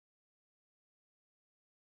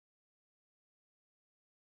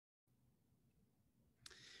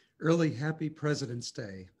Early Happy President's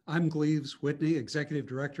Day. I'm Gleaves Whitney, Executive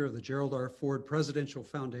Director of the Gerald R. Ford Presidential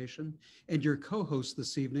Foundation, and your co-host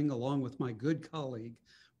this evening, along with my good colleague,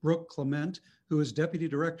 Brooke Clement, who is Deputy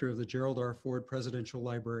Director of the Gerald R. Ford Presidential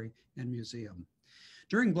Library and Museum.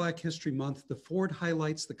 During Black History Month, the Ford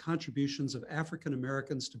highlights the contributions of African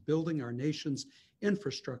Americans to building our nation's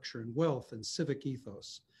infrastructure and wealth and civic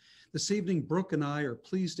ethos. This evening, Brooke and I are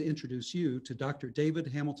pleased to introduce you to Dr. David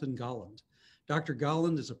Hamilton Golland. Dr.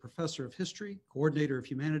 Golland is a professor of history, coordinator of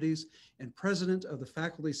humanities, and president of the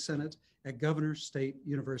Faculty Senate at Governor State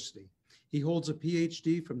University. He holds a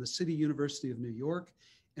PhD from the City University of New York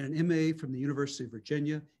and an MA from the University of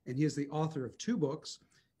Virginia, and he is the author of two books,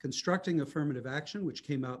 Constructing Affirmative Action, which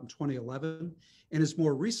came out in 2011, and his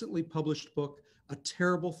more recently published book, A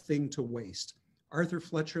Terrible Thing to Waste, Arthur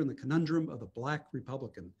Fletcher and the Conundrum of the Black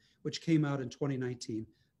Republican, which came out in 2019,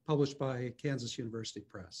 published by Kansas University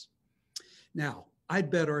Press. Now, I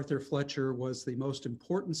bet Arthur Fletcher was the most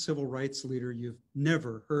important civil rights leader you've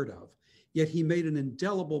never heard of, yet he made an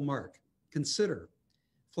indelible mark. Consider,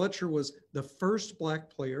 Fletcher was the first Black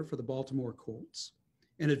player for the Baltimore Colts,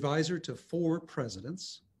 an advisor to 4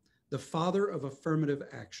 presidents, the father of affirmative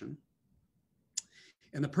action,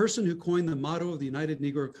 and the person who coined the motto of the United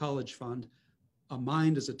Negro College Fund, "A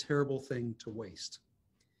mind is a terrible thing to waste."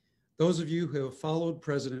 Those of you who have followed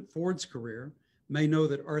President Ford's career may know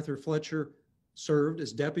that Arthur Fletcher served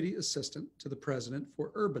as Deputy Assistant to the President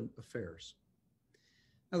for Urban Affairs.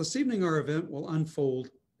 Now, this evening, our event will unfold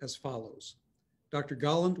as follows. Dr.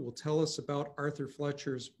 Golland will tell us about Arthur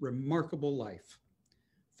Fletcher's remarkable life.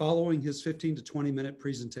 Following his 15 to 20-minute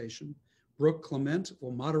presentation, Brooke Clement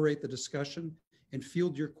will moderate the discussion and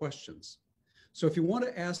field your questions. So if you want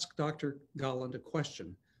to ask Dr. Golland a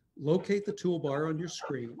question, locate the toolbar on your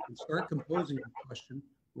screen and start composing your question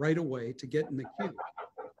right away to get in the queue.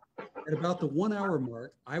 At about the 1 hour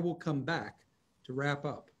mark, I will come back to wrap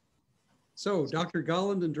up. So Dr.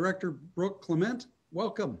 Golland and Director Brooke Clement,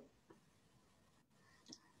 welcome.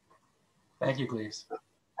 Thank you, Gleaves.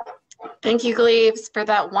 Thank you, Gleaves, for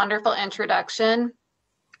that wonderful introduction.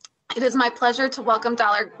 It is my pleasure to welcome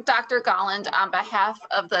Dr. Golland on behalf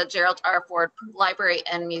of the Gerald R. Ford Library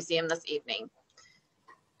and Museum this evening.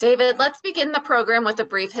 David, let's begin the program with a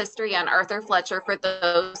brief history on Arthur Fletcher for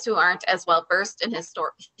those who aren't as well versed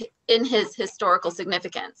in his historical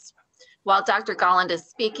significance. While Dr. Golland is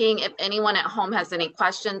speaking, if anyone at home has any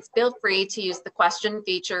questions, feel free to use the question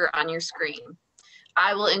feature on your screen.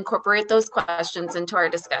 I will incorporate those questions into our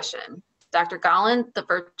discussion. Dr. Golland, the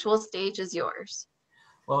virtual stage is yours.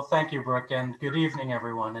 Well, thank you, Brooke, and good evening,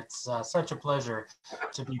 everyone. It's such a pleasure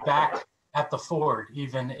to be back at the Ford,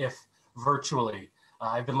 even if virtually.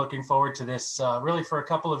 I've been looking forward to this really for a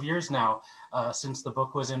couple of years now, since the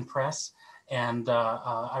book was in press. And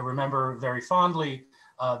I remember very fondly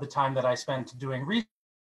the time that I spent doing research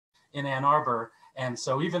in Ann Arbor. And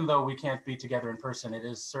so even though we can't be together in person, it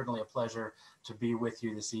is certainly a pleasure to be with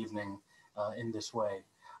you this evening in this way.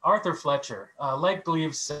 Arthur Fletcher, like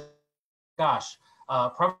Gleaves said, gosh,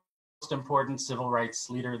 probably the most important civil rights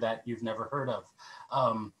leader that you've never heard of.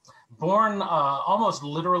 Born almost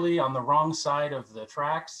literally on the wrong side of the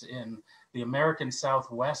tracks in the American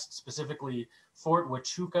Southwest, specifically Fort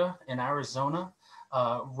Huachuca in Arizona,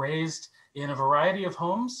 raised in a variety of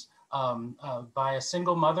homes by a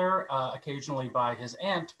single mother, occasionally by his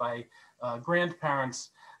aunt, by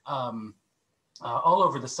grandparents, all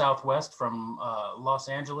over the Southwest, from Los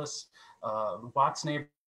Angeles, Watts neighborhood,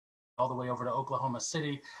 all the way over to Oklahoma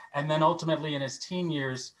City, and then ultimately in his teen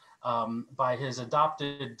years by his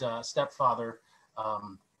adopted stepfather,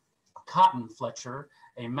 Cotton Fletcher,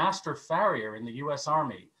 a master farrier in the U.S.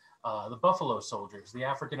 Army, the Buffalo Soldiers, the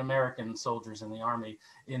African-American soldiers in the Army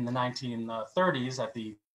in the 1930s, at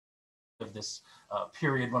the of this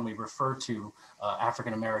period when we refer to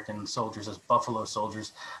African-American soldiers as Buffalo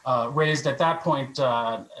Soldiers, raised at that point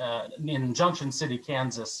in Junction City,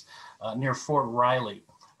 Kansas, near Fort Riley,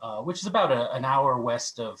 which is about an hour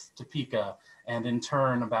west of Topeka, and in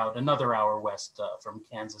turn about another hour west from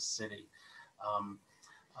Kansas City.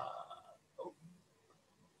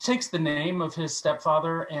 Takes the name of his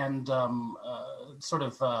stepfather and sort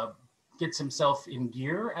of gets himself in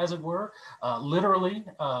gear, as it were, literally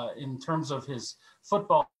in terms of his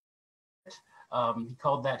football. He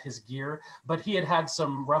called that his gear, but he had had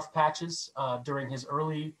some rough patches during his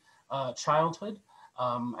early childhood,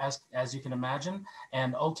 as you can imagine,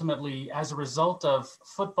 and ultimately, as a result of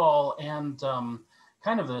football and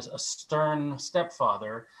kind of a stern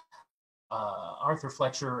stepfather, Arthur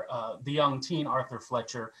Fletcher, the young teen Arthur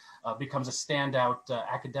Fletcher, becomes a standout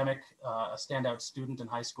academic, a standout student in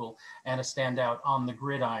high school, and a standout on the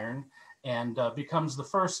gridiron. and becomes the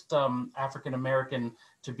first African American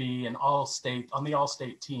to be on the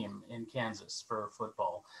all-state team in Kansas for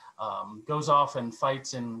football. Goes off and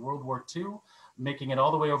fights in World War II, making it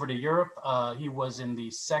all the way over to Europe. He was in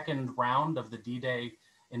the second round of the D-Day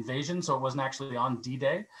invasion, so it wasn't actually on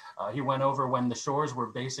D-Day. He went over when the shores were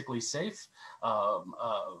basically safe,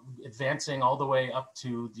 advancing all the way up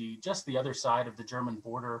to just the other side of the German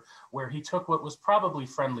border, where he took what was probably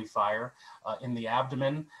friendly fire in the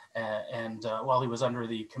abdomen, and while he was under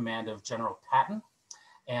the command of General Patton,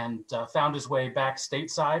 and found his way back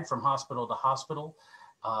stateside from hospital to hospital.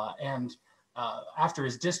 And after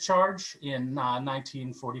his discharge in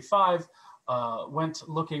 1945, went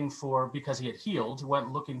looking for, because he had healed,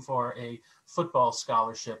 went looking for a football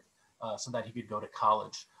scholarship so that he could go to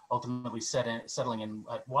college, ultimately settling in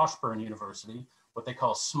at Washburn University, what they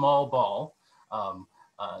call small ball.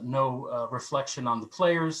 No reflection on the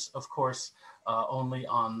players, of course, only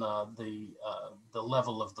on the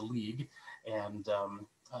level of the league. And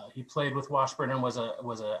he played with Washburn and was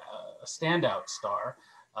a standout star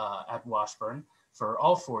at Washburn for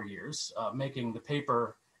all 4 years, making the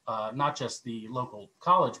paper, not just the local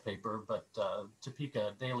college paper, but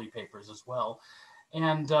Topeka daily papers as well,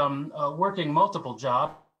 and working multiple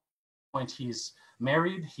jobs. He's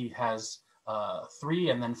married, he has 3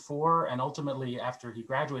 and then 4, and ultimately, after he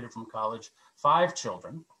graduated from college, 5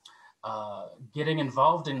 children. Getting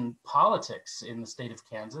involved in politics in the state of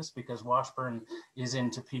Kansas, because Washburn is in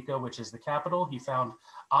Topeka, which is the capital. He found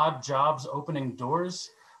odd jobs opening doors,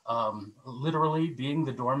 literally being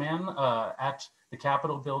the doorman at the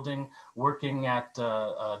Capitol building, working at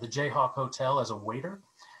the Jayhawk Hotel as a waiter,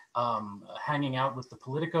 hanging out with the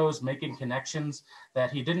politicos, making connections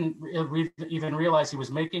that he didn't even realize he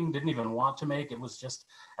was making, didn't even want to make. It was just,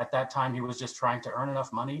 at that time, he was just trying to earn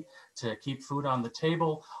enough money to keep food on the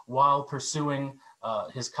table while pursuing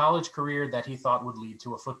his college career that he thought would lead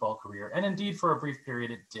to a football career. And indeed, for a brief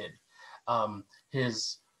period, it did.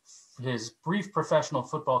 His brief professional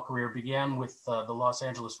football career began with the Los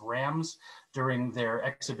Angeles Rams during their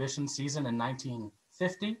exhibition season in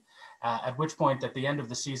 1950, at which point, at the end of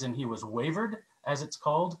the season, he was waived, as it's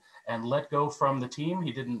called, and let go from the team.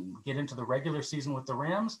 He didn't get into the regular season with the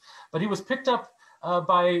Rams, but he was picked up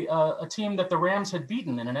by a team that the Rams had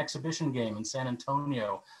beaten in an exhibition game in San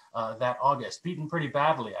Antonio that August, beaten pretty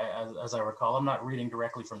badly, as I recall. I'm not reading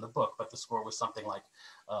directly from the book, but the score was something like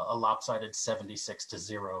a lopsided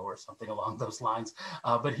 76-0 or something along those lines.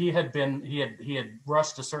 But he had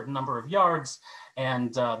rushed a certain number of yards,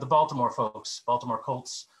 and the Baltimore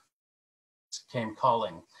Colts came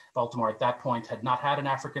calling. Baltimore at that point had not had an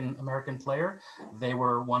African American player. They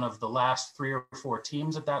were one of the last 3 or 4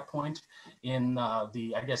 teams at that point in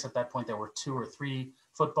I guess at that point there were 2 or 3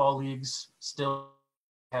 football leagues, still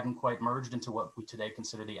hadn't quite merged into what we today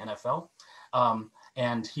consider the NFL.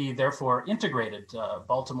 And he therefore integrated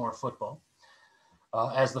Baltimore football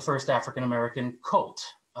as the first African American Colt,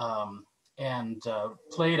 and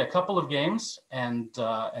played a couple of games, and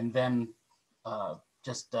then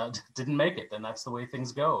just didn't make it. And that's the way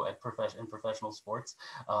things go in professional sports.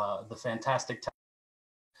 The fantastic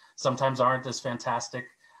sometimes aren't as fantastic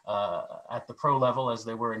at the pro level as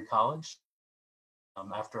they were in college.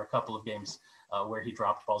 After a couple of games where he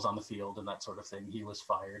dropped balls on the field and that sort of thing, he was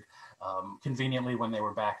fired. Conveniently, when they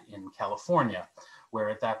were back in California, where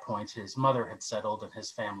at that point his mother had settled and his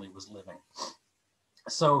family was living.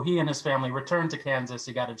 So he and his family returned to Kansas.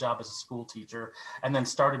 He got a job as a school teacher and then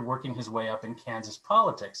started working his way up in Kansas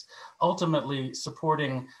politics, ultimately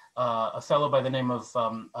supporting a fellow by the name of,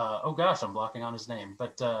 oh gosh, I'm blocking on his name,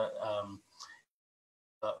 but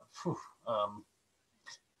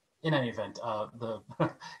in any event,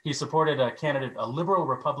 he supported a liberal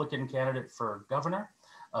Republican candidate for governor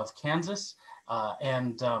of Kansas.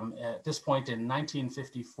 And at this point in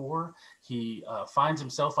 1954, he finds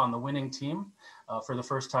himself on the winning team for the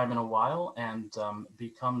first time in a while, and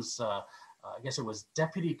becomes, I guess it was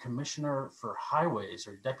Deputy Commissioner for Highways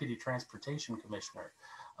or Deputy Transportation Commissioner,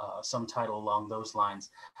 some title along those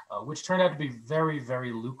lines, which turned out to be very,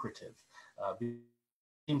 very lucrative.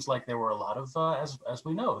 Seems like there were a lot of, as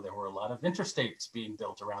we know, there were a lot of interstates being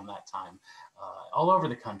built around that time, all over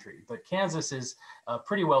the country. But Kansas is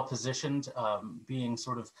pretty well positioned, being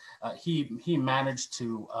sort of, he managed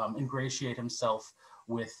to ingratiate himself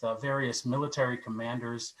with various military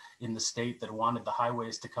commanders in the state that wanted the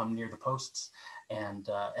highways to come near the posts, and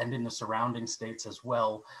in the surrounding states as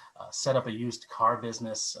well. Set up a used car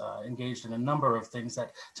business, engaged in a number of things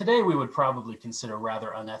that today we would probably consider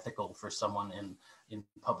rather unethical for someone in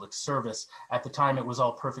public service. At the time, it was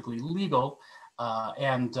all perfectly legal,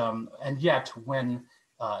 and yet when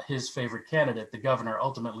his favorite candidate, the governor,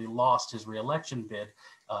 ultimately lost his reelection bid,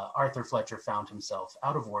 Arthur Fletcher found himself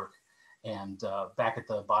out of work and back at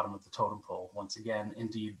the bottom of the totem pole once again.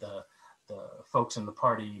 Indeed, the folks in the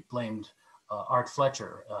party blamed Art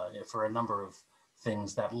Fletcher for a number of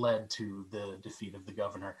things that led to the defeat of the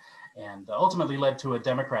governor, and ultimately led to a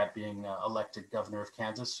Democrat being elected governor of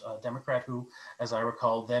Kansas, a Democrat who, as I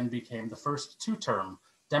recall, then became the first two-term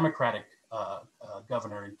Democratic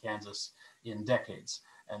governor in Kansas in decades.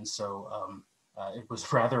 And so it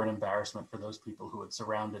was rather an embarrassment for those people who had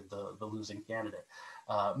surrounded the losing candidate.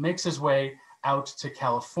 Makes his way out to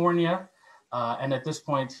California, and at this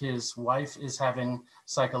point, his wife is having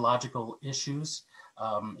psychological issues.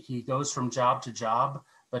 He goes from job to job,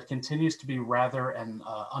 but continues to be rather an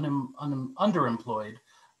underemployed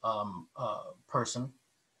person.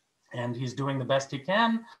 And he's doing the best he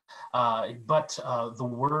can, but the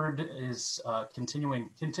word is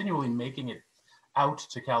continually making it out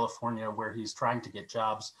to California, where he's trying to get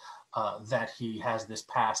jobs, that he has this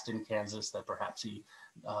past in Kansas that perhaps he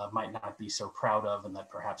might not be so proud of, and that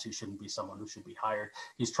perhaps he shouldn't be someone who should be hired.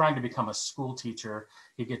 He's trying to become a school teacher.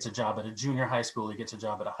 He gets a job at a junior high school. He gets a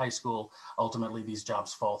job at a high school. Ultimately, these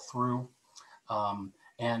jobs fall through.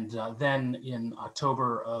 And then in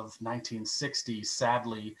October of 1960,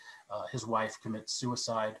 sadly, his wife commits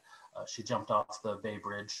suicide. She jumped off the Bay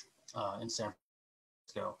Bridge in San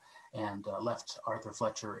Francisco and left Arthur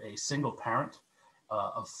Fletcher a single parent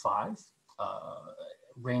of five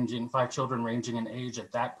children ranging in age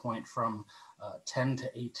at that point from 10 to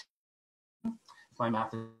 18. If my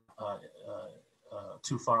math is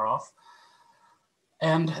too far off.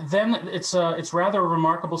 And then it's rather a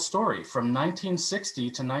remarkable story. From 1960 to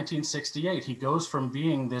 1968, he goes from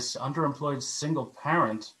being this underemployed single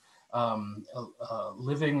parent,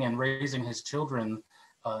 living and raising his children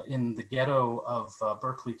in the ghetto of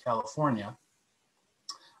Berkeley, California,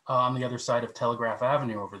 on the other side of Telegraph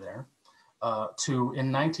Avenue over there, to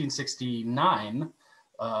in 1969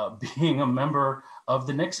 being a member of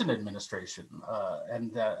the Nixon administration.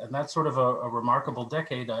 And that's sort of a remarkable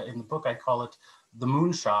decade. In the book, I call it the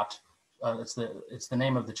moonshot. It's the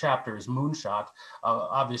name of the chapter is Moonshot.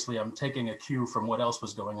 Obviously, I'm taking a cue from what else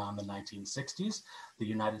was going on in the 1960s. The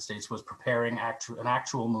United States was preparing an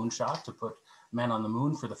actual moonshot to put men on the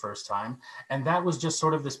moon for the first time. And that was just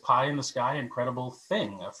sort of this pie in the sky, incredible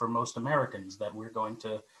thing for most Americans, that we're going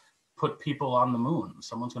to put people on the moon.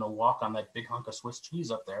 Someone's going to walk on that big hunk of Swiss cheese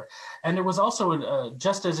up there. And it was also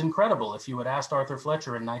just as incredible. If you had asked Arthur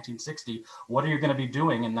Fletcher in 1960, what are you going to be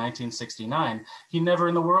doing in 1969? He never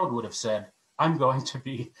in the world would have said, I'm going to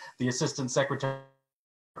be the assistant secretary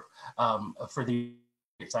for the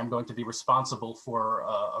I'm going to be responsible for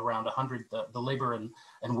around 100, the labor and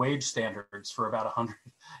wage standards for about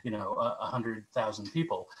 100,000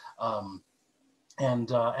 people.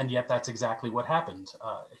 And yet that's exactly what happened.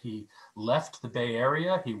 He left the Bay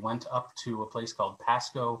Area. He went up to a place called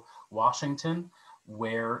Pasco, Washington,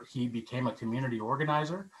 where he became a community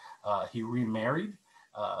organizer. He remarried,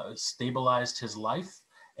 stabilized his life,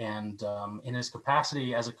 and in his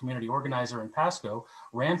capacity as a community organizer in Pasco,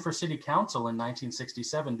 ran for city council in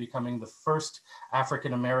 1967, becoming the first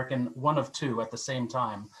African-American, one of two at the same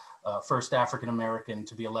time, first African-American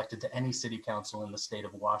to be elected to any city council in the state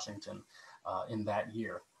of Washington in that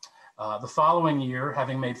year. The following year,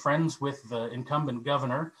 having made friends with the incumbent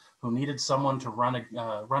governor, who needed someone to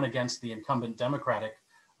run against the incumbent Democratic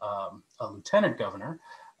lieutenant governor,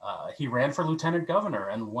 he ran for lieutenant governor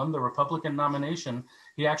and won the Republican nomination.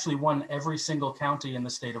 He actually won every single county in the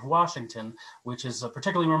state of Washington, which is a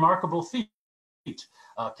particularly remarkable feat,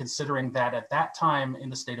 considering that at that time in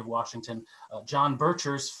the state of Washington, John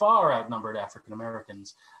Birchers far outnumbered African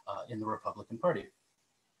Americans in the Republican Party.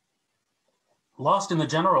 Lost in the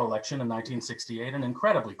general election in 1968, an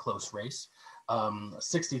incredibly close race.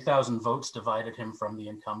 60,000 votes divided him from the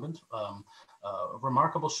incumbent. A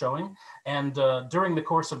remarkable showing. And during the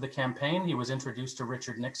course of the campaign, he was introduced to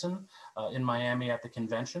Richard Nixon in Miami at the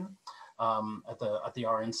convention, at the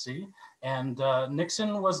RNC. And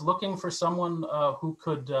Nixon was looking for someone who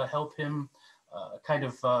could help him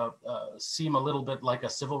seem a little bit like a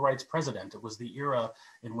civil rights president. It was the era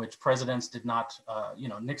in which presidents did not,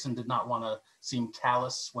 Nixon did not want to seem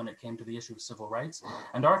callous when it came to the issue of civil rights.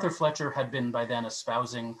 And Arthur Fletcher had been by then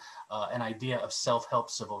espousing an idea of self-help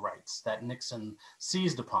civil rights that Nixon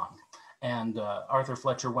seized upon. And Arthur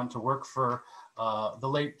Fletcher went to work for the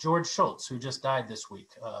late George Shultz, who just died this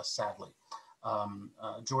week, sadly.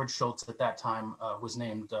 George Shultz at that time was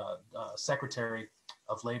named Secretary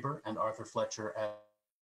of Labor, and Arthur Fletcher as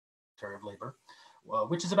Secretary of Labor.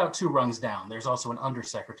 which is about 2 rungs down. There's also an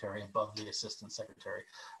undersecretary above the assistant secretary.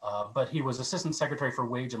 But he was assistant secretary for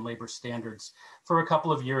wage and labor standards for a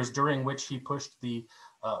couple of years, during which he pushed the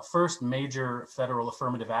first major federal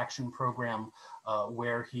affirmative action program,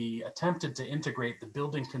 where he attempted to integrate the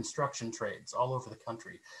building construction trades all over the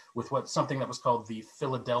country with something that was called the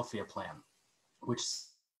Philadelphia Plan, which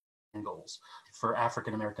goals for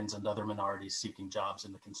African Americans and other minorities seeking jobs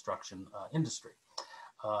in the construction industry.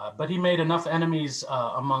 But he made enough enemies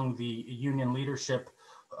among the union leadership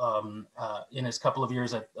in his couple of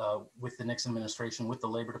years with the Nixon administration, with the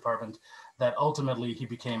Labor Department, that ultimately he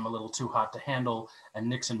became a little too hot to handle, and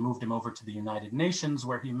Nixon moved him over to the United Nations,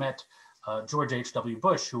 where he met George H.W.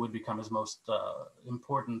 Bush, who would become his most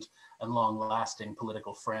important and long-lasting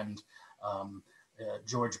political friend.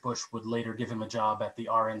 George Bush would later give him a job at the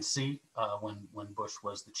RNC when Bush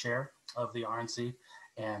was the chair of the RNC.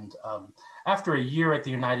 And after a year at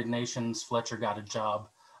the United Nations, Fletcher got a job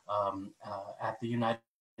at the United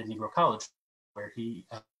Negro College, where he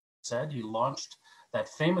launched that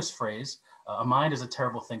famous phrase, "A mind is a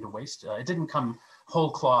terrible thing to waste." It didn't come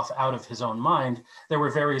whole cloth out of his own mind. There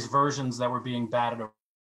were various versions that were being batted around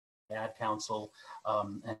the ad council,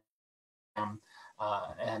 and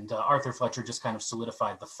Arthur Fletcher just kind of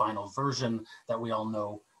solidified the final version that we all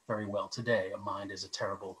know very well today. A mind is a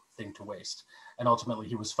terrible thing to waste. And ultimately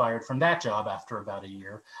he was fired from that job after about a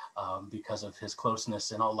year because of his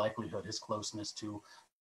closeness, in all likelihood, his closeness to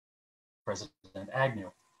President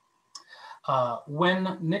Agnew.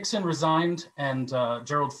 When Nixon resigned and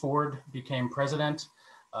Gerald Ford became president,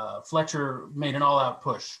 Fletcher made an all-out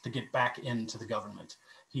push to get back into the government.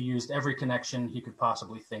 He used every connection he could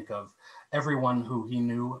possibly think of. Everyone who he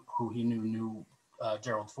knew knew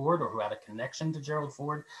Gerald Ford, or who had a connection to Gerald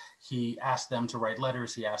Ford. He asked them to write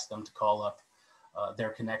letters. He asked them to call up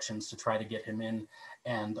their connections to try to get him in.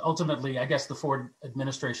 And ultimately, I guess the Ford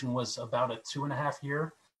administration was about a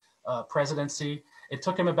 2.5-year presidency. It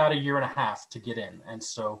took him about a year and a half to get in. And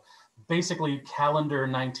so basically calendar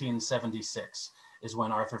 1976 is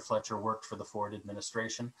when Arthur Fletcher worked for the Ford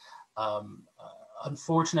administration.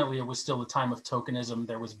 Unfortunately, it was still a time of tokenism.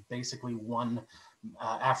 There was basically one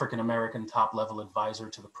African-American top-level advisor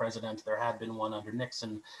to the president. There had been one under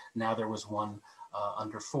Nixon. Now there was one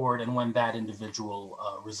under Ford. And when that individual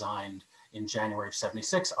resigned in January of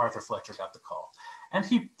 '76, Arthur Fletcher got the call. And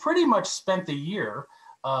he pretty much spent the year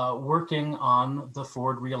working on the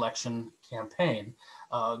Ford re-election campaign,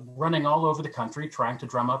 running all over the country, trying to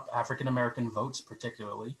drum up African-American votes,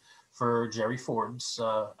 particularly for Jerry Ford's,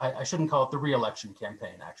 I shouldn't call it the re-election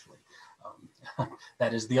campaign, actually.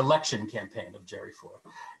 That is the election campaign of Jerry Ford.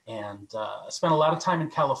 And spent a lot of time in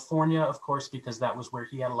California, of course, because that was where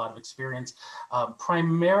he had a lot of experience,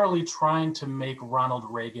 primarily trying to make Ronald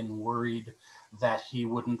Reagan worried that he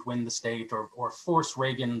wouldn't win the state, or force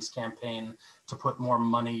Reagan's campaign to put more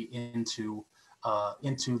money into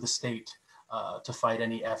the state to fight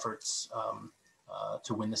any efforts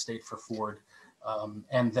to win the state for Ford.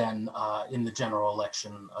 And then in the general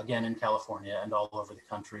election, again in California and all over the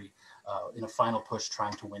country, in a final push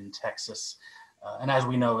trying to win Texas. And as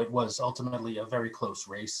we know, it was ultimately a very close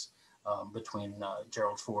race between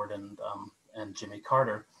Gerald Ford and Jimmy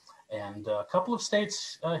Carter. And a couple of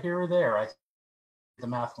states here or there, I did the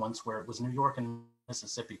math once where it was New York and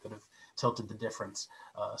Mississippi could have tilted the difference.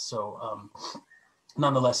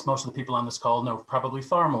 Nonetheless, most of the people on this call know probably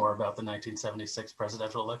far more about the 1976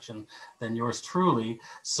 presidential election than yours truly.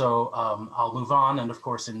 So I'll move on. And of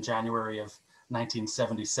course, in January of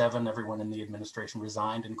 1977, everyone in the administration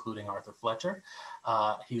resigned, including Arthur Fletcher.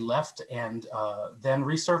 He left and then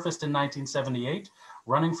resurfaced in 1978,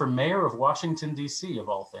 running for mayor of Washington, D.C., of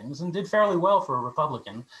all things, and did fairly well for a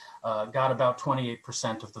Republican, got about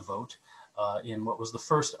 28% of the vote in what was the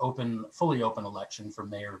first fully open election for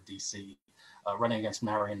mayor of D.C., running against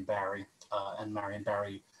Marion Barry. And Marion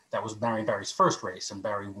Barry, that was Marion Barry's first race, and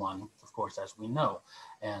Barry won, of course, as we know.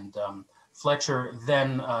 And Fletcher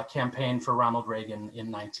then campaigned for Ronald Reagan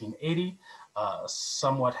in 1980,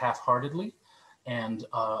 somewhat half-heartedly, and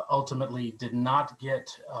ultimately did not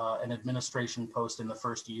get an administration post in the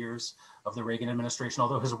first years of the Reagan administration,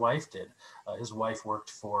 although his wife did. His wife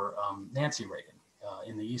worked for Nancy Reagan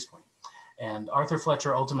in the East Wing. And Arthur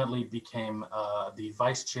Fletcher ultimately became the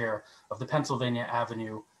vice chair of the Pennsylvania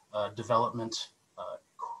Avenue Development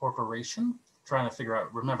Corporation, trying to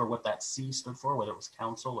remember what that C stood for, whether it was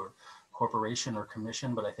council or corporation or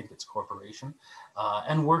commission, but I think it's corporation,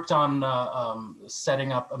 and worked on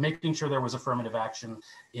setting up, making sure there was affirmative action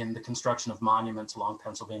in the construction of monuments along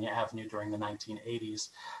Pennsylvania Avenue during the 1980s.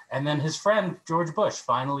 And then his friend, George Bush,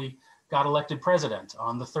 finally got elected president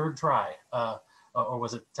on the third try. or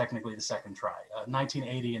was it technically the second try?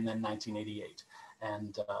 1980 and then 1988.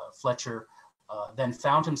 And Fletcher then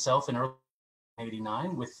found himself in early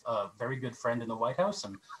 1989 with a very good friend in the White House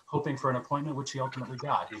and hoping for an appointment, which he ultimately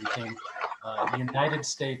got. He became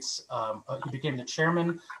he became the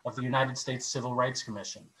chairman of the United States Civil Rights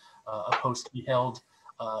Commission, a post he held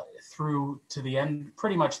through to the end,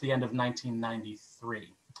 pretty much the end of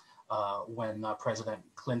 1993, when President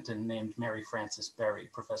Clinton named Mary Frances Berry,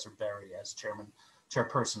 Professor Berry, as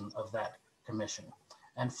chairperson of that commission.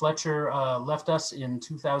 And Fletcher left us in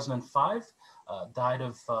 2005, died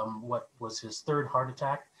of what was his third heart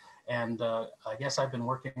attack. And I guess I've been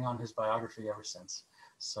working on his biography ever since.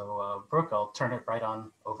 So Brooke, I'll turn it right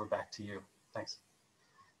on over back to you. Thanks.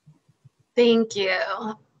 Thank you.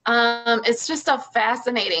 It's just a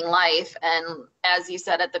fascinating life. And as you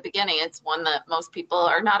said at the beginning, it's one that most people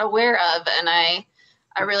are not aware of. And I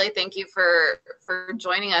really thank you for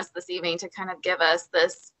joining us this evening to kind of give us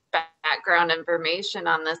this background information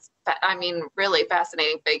on this, I mean, really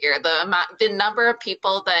fascinating figure. The number of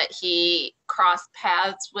people that he crossed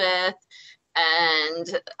paths with,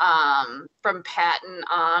 and from Patton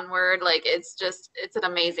onward, like it's an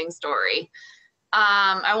amazing story.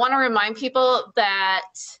 I want to remind people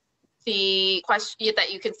that the question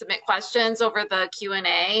that you can submit questions over the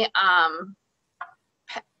Q&A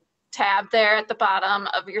tab there at the bottom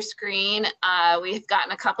of your screen. We've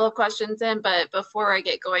gotten a couple of questions in, but before I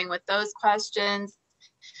get going with those questions,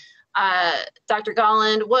 Dr.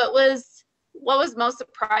 Golland, what was most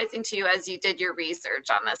surprising to you as you did your research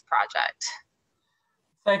on this project?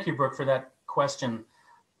 Thank you, Brooke, for that question.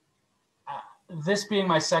 This being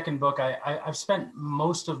my second book, I've spent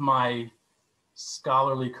most of my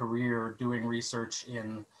scholarly career doing research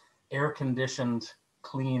in air-conditioned,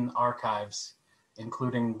 clean archives,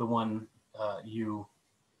 including the one you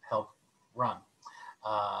help run.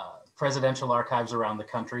 Presidential archives around the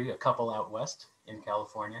country, a couple out west in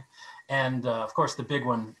California, and of course the big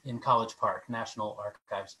one in College Park, National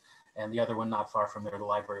Archives, and the other one not far from there, the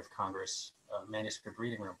Library of Congress manuscript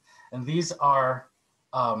reading room. And these are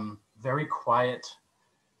very quiet,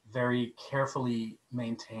 very carefully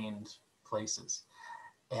maintained places.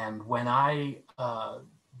 And when I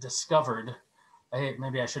discovered,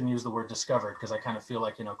 maybe I shouldn't use the word discovered, because I kind of feel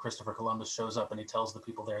like, Christopher Columbus shows up and he tells the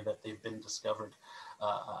people there that they've been discovered.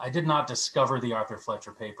 I did not discover the Arthur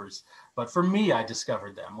Fletcher papers, but for me, I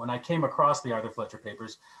discovered them when I came across the Arthur Fletcher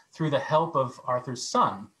papers through the help of Arthur's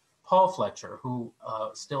son, Paul Fletcher, who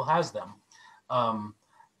still has them.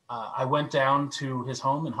 I went down to his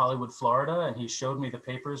home in Hollywood, Florida, and he showed me the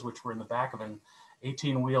papers, which were in the back of an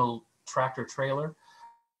 18-wheel tractor trailer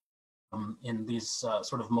in these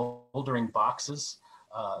sort of moldering boxes.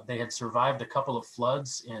 They had survived a couple of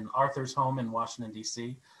floods in Arthur's home in Washington,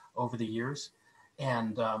 D.C. over the years.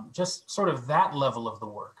 And just sort of that level of the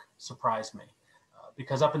work surprised me,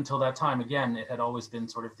 because up until that time, again, it had always been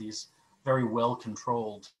sort of these very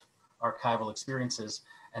well-controlled archival experiences.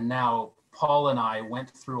 And now Paul and I went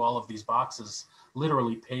through all of these boxes,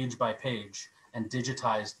 literally page by page, and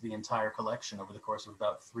digitized the entire collection over the course of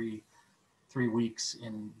about three weeks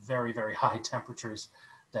in very, very high temperatures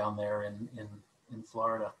down there in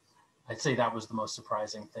Florida. I'd say that was the most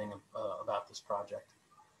surprising thing about this project.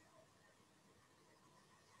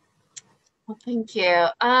 Well, thank you.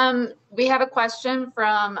 We have a question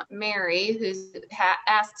from Mary, who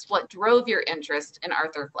asks, what drove your interest in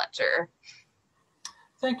Arthur Fletcher?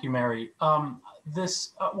 Thank you, Mary. Well,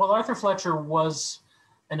 Arthur Fletcher was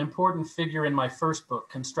an important figure in my first book,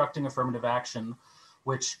 Constructing Affirmative Action,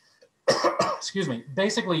 which, excuse me,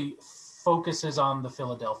 basically focuses on the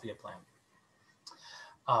Philadelphia Plan.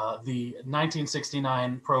 The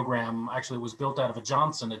 1969 program actually was built out of a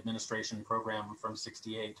Johnson administration program from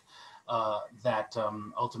 '68 that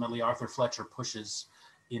ultimately Arthur Fletcher pushes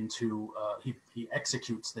into, he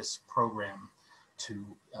executes this program to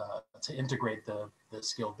integrate the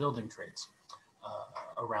skilled building trades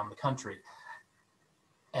around the country.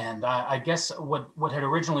 And I guess what had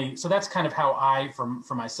originally, so that's kind of how I,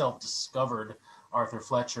 for myself, discovered Arthur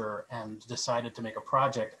Fletcher and decided to make a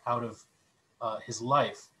project out of his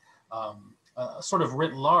life. Sort of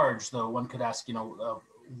writ large, though, one could ask,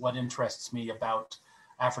 what interests me about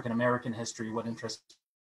African-American history, what interests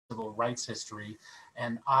civil rights history.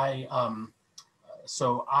 And I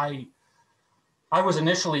was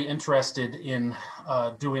initially interested in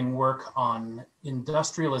doing work on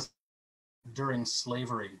industrialization during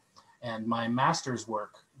slavery. And my master's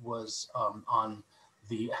work was on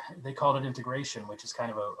they called it integration, which is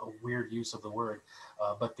kind of a weird use of the word,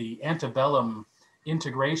 but the antebellum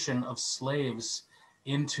integration of slaves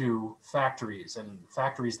into factories, and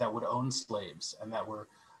factories that would own slaves and that were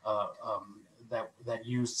that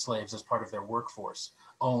used slaves as part of their workforce,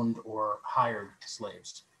 owned or hired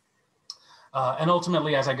slaves. And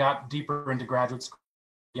ultimately, as I got deeper into graduate school,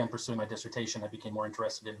 again pursuing my dissertation, I became more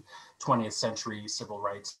interested in 20th century civil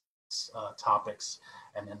rights topics,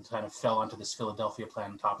 and then kind of fell onto this Philadelphia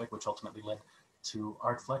Plan topic, which ultimately led to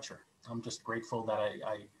Art Fletcher. I'm just grateful that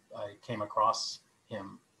I came across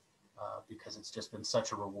him because it's just been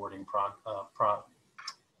such a rewarding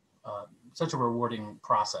such a rewarding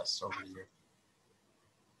process over the years.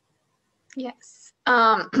 Yes.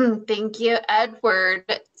 Thank you. Edward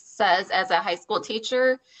says, as a high school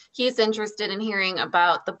teacher, he's interested in hearing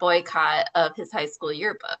about the boycott of his high school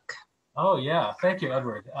yearbook. Oh yeah, thank you,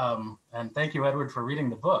 Edward. And thank you, Edward, for reading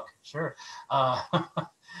the book. Sure.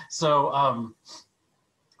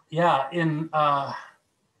 Yeah,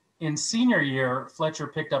 in senior year, Fletcher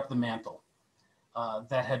picked up the mantle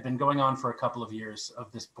that had been going on for a couple of years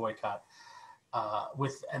of this boycott.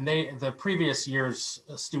 The previous year's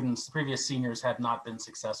students, the previous seniors had not been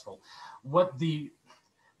successful.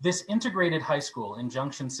 This integrated high school in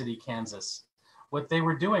Junction City, Kansas, what they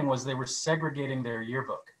were doing was they were segregating their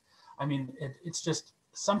yearbook. I mean, it's just,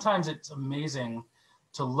 sometimes it's amazing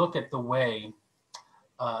to look at the way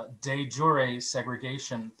de jure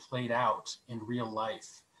segregation played out in real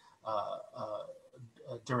life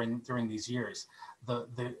during these years. The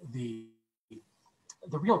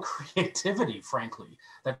real creativity, frankly,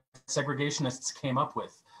 that segregationists came up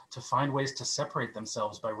with to find ways to separate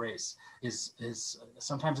themselves by race is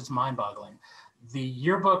sometimes it's mind-boggling. The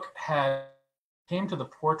yearbook came to the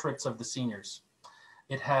portraits of the seniors.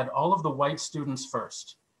 It had all of the white students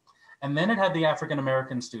first, and then it had the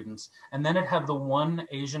African-American students, and then it had the one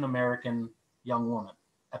Asian-American young woman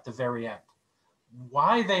at the very end.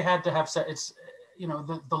 Why they had to have, it's, you know,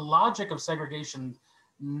 the logic of segregation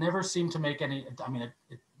never seemed to make any, I mean,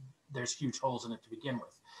 there's huge holes in it to begin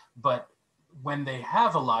with, but when they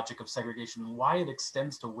have a logic of segregation, why it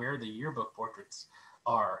extends to where the yearbook portraits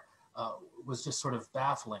are was just sort of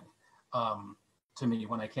baffling to me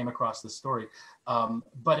when I came across this story.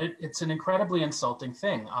 But it's an incredibly insulting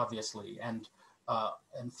thing, obviously. And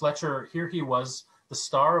Fletcher, here he was, the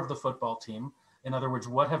star of the football team. In other words,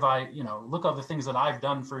 what have I, you know, look at the things that I've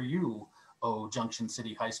done for you, oh, Junction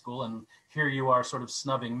City High School, and here you are sort of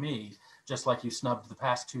snubbing me, just like you snubbed the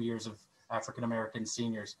past 2 years of African-American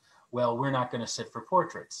seniors. Well, we're not going to sit for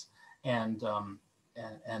portraits. And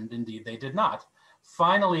indeed, they did not.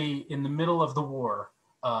 Finally, in the middle of the war,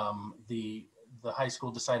 the high school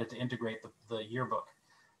decided to integrate the yearbook.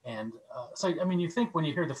 And so, I mean, you think when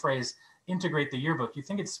you hear the phrase integrate the yearbook, you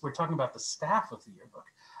think we're talking about the staff of the yearbook,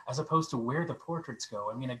 as opposed to where the portraits go.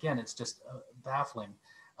 I mean, again, it's just baffling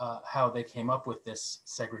how they came up with this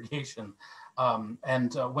segregation.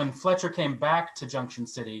 When Fletcher came back to Junction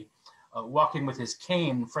City, walking with his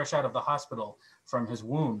cane fresh out of the hospital from his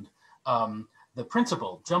wound, the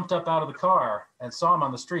principal jumped up out of the car and saw him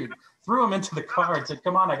on the street, threw him into the car and said,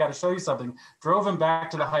 "Come on, I got to show you something," drove him back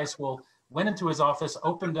to the high school, went into his office,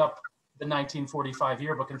 opened up the 1945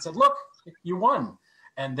 yearbook and said, "Look, you won."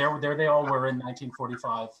 And there they all were in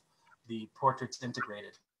 1945, the portraits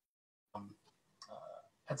integrated.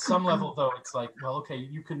 At some level, though, it's like, well, okay,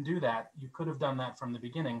 you can do that. You could have done that from the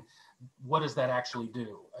beginning. What does that actually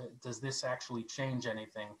do? Does this actually change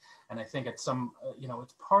anything? And I think it's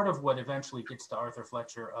it's part of what eventually gets to Arthur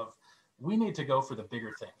Fletcher of, we need to go for the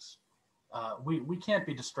bigger things. We can't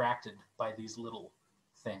be distracted by these little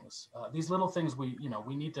things. These little things, we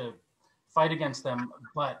need to fight against them,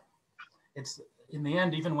 but it's, in the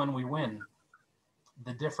end, even when we win,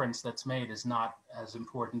 the difference that's made is not as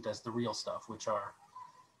important as the real stuff, which are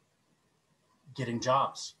getting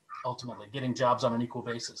jobs, ultimately, getting jobs on an equal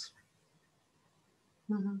basis.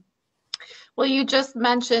 Mm-hmm. Well, you just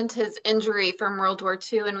mentioned his injury from World War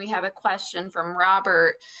II, and we have a question from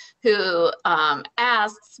Robert who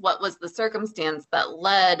asks, what was the circumstance that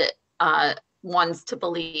led ones to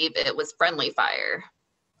believe it was friendly fire?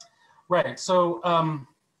 Right, so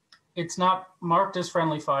it's not marked as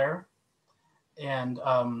friendly fire, and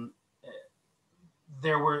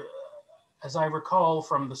there were, as I recall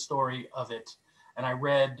from the story of it, and I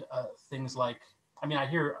read things like, I mean,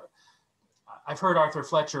 I've heard Arthur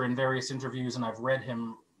Fletcher in various interviews, and I've read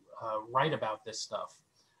him write about this stuff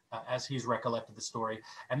as he's recollected the story.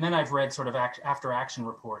 And then I've read sort of after action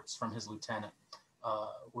reports from his lieutenant.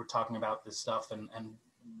 We're talking about this stuff and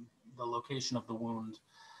the location of the wound.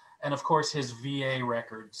 And of course, his VA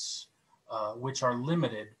records, which are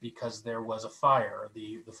limited because there was a fire.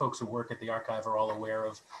 The folks who work at the archive are all aware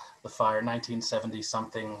of the fire,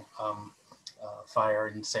 1970-something fire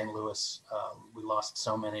in St. Louis. We lost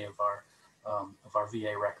so many of our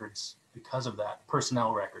VA records because of that,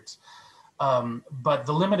 personnel records. But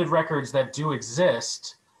the limited records that do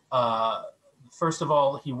exist, first of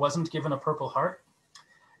all, he wasn't given a Purple Heart.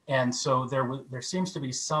 And so there seems to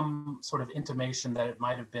be some sort of intimation that it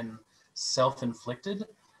might have been self-inflicted,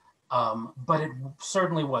 but it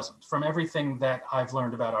certainly wasn't. From everything that I've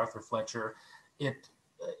learned about Arthur Fletcher, it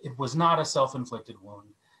was not a self-inflicted wound.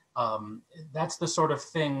 That's the sort of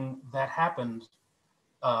thing that happened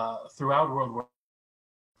throughout World War,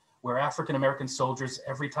 where African-American soldiers,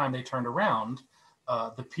 every time they turned around,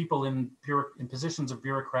 the people in positions of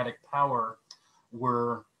bureaucratic power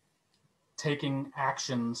were taking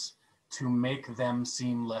actions to make them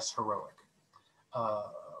seem less heroic.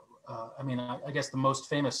 I mean, I guess the most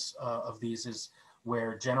famous of these is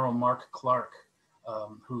where General Mark Clark,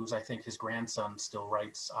 who's, I think, his grandson still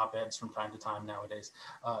writes op-eds from time to time nowadays.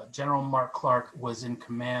 General Mark Clark was in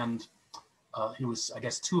command. He was, I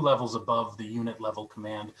guess, 2 levels above the unit level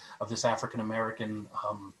command of this African-American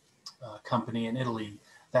company in Italy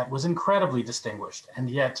that was incredibly distinguished. And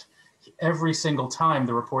yet, every single time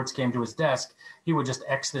the reports came to his desk, he would just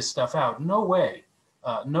X this stuff out. No way.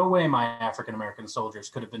 No way my African-American soldiers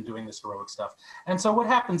could have been doing this heroic stuff. And so what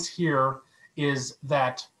happens here is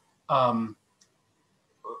that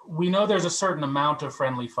we know there's a certain amount of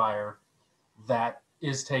friendly fire that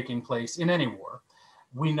is taking place in any war.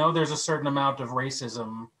 We know there's a certain amount of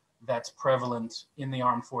racism that's prevalent in the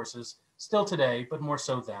armed forces, still today, but more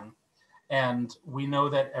so then. And we know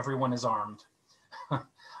that everyone is armed,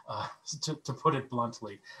 to put it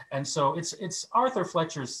bluntly. And so it's Arthur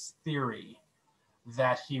Fletcher's theory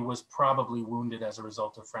that he was probably wounded as a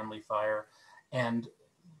result of friendly fire. And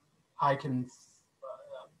I can,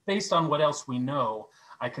 based on what else we know,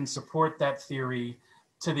 I can support that theory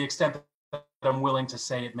to the extent that I'm willing to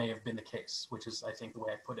say it may have been the case, which is, I think, the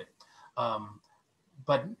way I put it.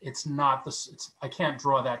 But it's not this, I can't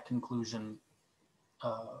draw that conclusion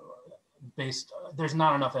there's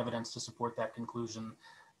not enough evidence to support that conclusion,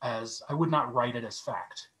 as I would not write it as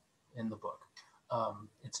fact in the book.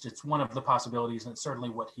 It's one of the possibilities, and it's certainly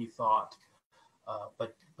what he thought.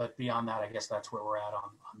 But beyond that, I guess that's where we're at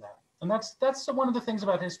on that. And that's one of the things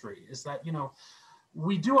about history, is that, you know,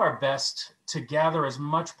 we do our best to gather as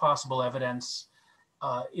much possible evidence.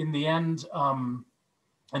 In the end,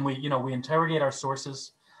 and we interrogate our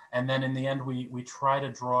sources, and then in the end, we try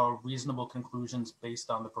to draw reasonable conclusions based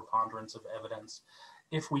on the preponderance of evidence.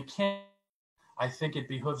 If we can't, I think it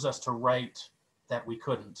behooves us to write that we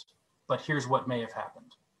couldn't, but here's what may have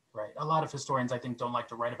happened, right? A lot of historians, I think, don't like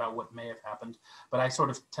to write about what may have happened, but I sort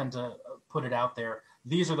of tend to put it out there.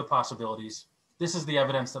 These are the possibilities. This is the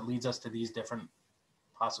evidence that leads us to these different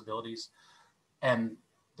possibilities, and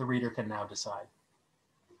the reader can now decide.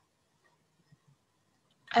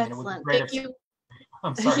 Excellent. Thank you.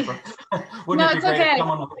 I'm sorry, wouldn't it be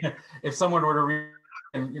great if someone were to read,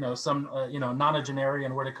 and some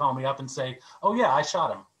nonagenarian were to call me up and say, "Oh yeah, I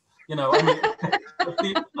shot him."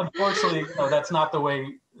 Unfortunately, that's not the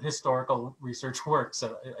way historical research works.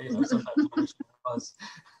 Sometimes it does.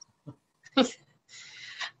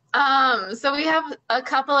 So we have a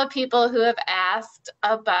couple of people who have asked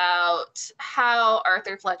about how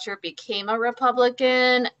Arthur Fletcher became a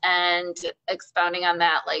Republican, and expounding on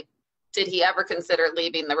that, like, did he ever consider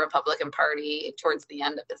leaving the Republican Party towards the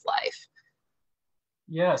end of his life?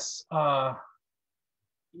 Yes.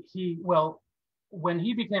 When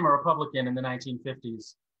he became a Republican in the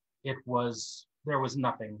 1950s, there was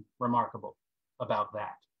nothing remarkable about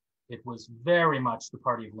that. It was very much the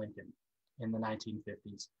party of Lincoln in the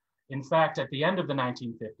 1950s. In fact, at the end of the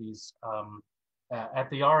 1950s, at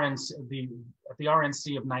the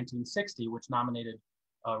RNC of 1960, which nominated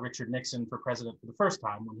Richard Nixon for president for the first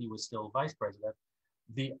time when he was still vice president,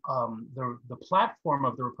 the platform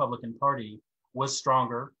of the Republican Party was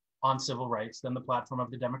stronger on civil rights than the platform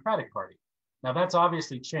of the Democratic Party. Now, that's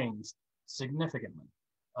obviously changed significantly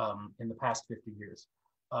in the past 50 years.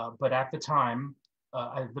 But at the time,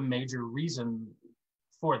 the major reason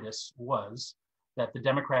for this was that the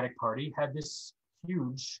Democratic Party had this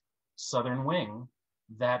huge Southern wing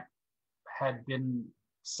that had been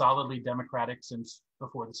solidly Democratic since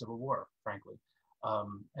before the Civil War, frankly.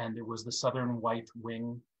 And it was the Southern white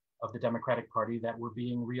wing of the Democratic Party that were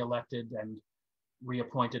being reelected and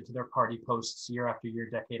reappointed to their party posts year after year,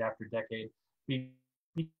 decade after decade. They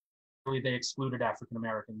excluded African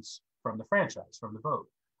Americans from the franchise, from the vote,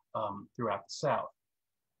 throughout the South.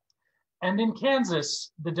 And in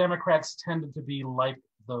Kansas, the Democrats tended to be like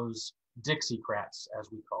those Dixiecrats,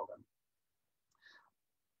 as we call them.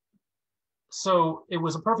 So it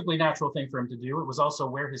was a perfectly natural thing for him to do. It was also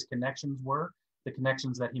where his connections were. the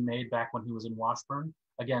connections that he made back when he was in Washburn,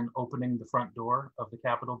 again, opening the front door of the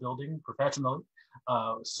Capitol building professionally,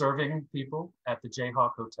 serving people at the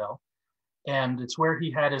Jayhawk Hotel. And it's where he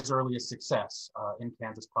had his earliest success in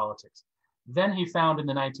Kansas politics. Then he found in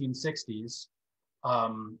the 1960s,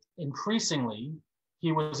 increasingly,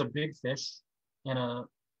 he was a big fish in a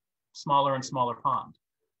smaller and smaller pond.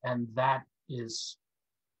 And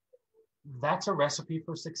that's a recipe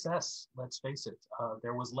for success, let's face it.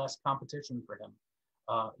 There was less competition for him.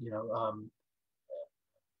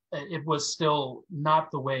 It was still not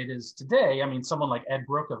the way it is today. I mean, someone like Ed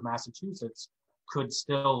Brooke of Massachusetts could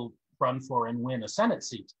still run for and win a Senate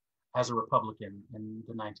seat as a Republican in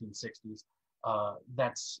the 1960s.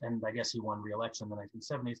 And I guess he won re-election in the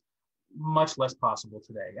 1970s, much less possible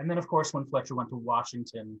today. And then of course, when Fletcher went to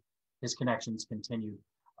Washington, his connections continued.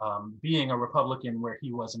 Being a Republican where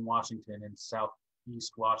he was in Washington, in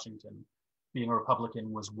Southeast Washington, being a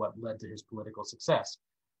Republican was what led to his political success.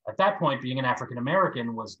 At that point, being an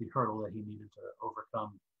African-American was the hurdle that he needed to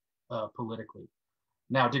overcome politically.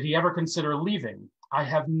 Now, did he ever consider leaving? I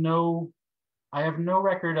have no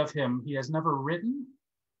record of him. He has never written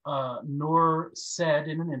nor said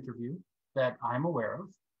in an interview that I'm aware of.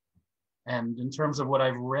 And in terms of what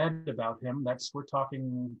I've read about him, we're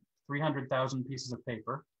talking 300,000 pieces of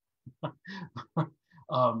paper,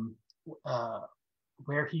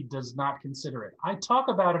 where he does not consider it. I talk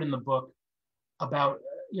about it in the book about,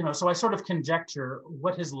 so I sort of conjecture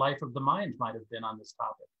what his life of the mind might have been on this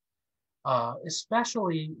topic,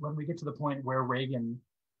 especially when we get to the point where Reagan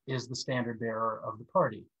is the standard bearer of the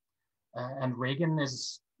party. And Reagan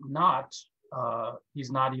is not,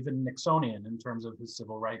 he's not even Nixonian in terms of his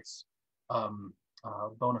civil rights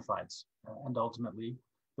bona fides. And ultimately,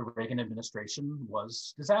 the Reagan administration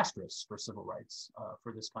was disastrous for civil rights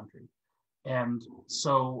for this country. And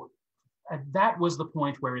so that was the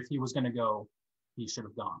point where if he was going to go, he should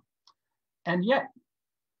have gone. And yet,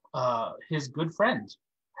 his good friend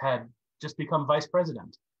had just become vice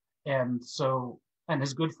president. And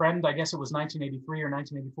his good friend, I guess it was 1983 or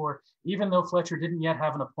 1984, even though Fletcher didn't yet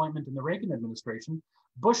have an appointment in the Reagan administration,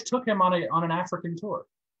 Bush took him on an African tour.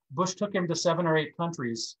 Bush took him to 7 or 8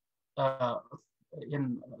 countries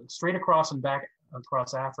straight across and back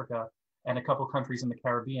across Africa and a couple countries in the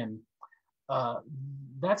Caribbean.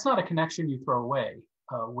 That's not a connection you throw away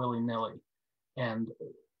willy-nilly. And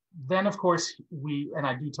then, of course, and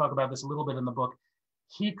I do talk about this a little bit in the book,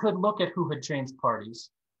 he could look at who had changed parties,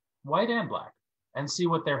 white and black, and see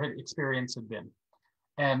what their experience had been.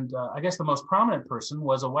 And I guess the most prominent person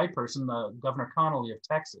was a white person, Governor Connolly of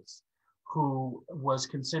Texas, who was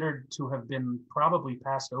considered to have been probably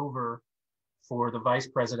passed over for the vice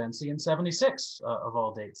presidency in '76 of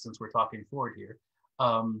all dates, since we're talking Ford here,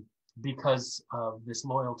 because of this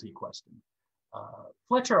loyalty question.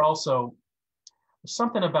 Fletcher also,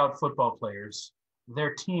 something about football players,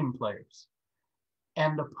 they're team players.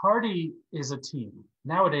 And the party is a team.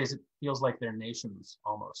 Nowadays, it feels like they're nations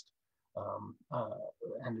almost.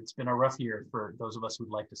 And it's been a rough year for those of us who'd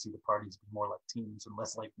like to see the parties be more like teams and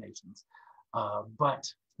less like nations. But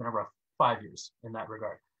it's been a rough 5 years in that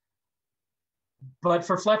regard. But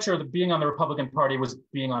for Fletcher, being on the Republican Party was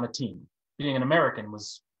being on a team. Being an American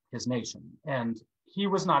was his nation. And he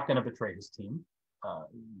was not going to betray his team.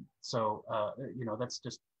 That's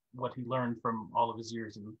just what he learned from all of his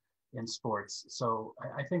years in sports. So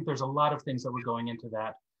I think there's a lot of things that were going into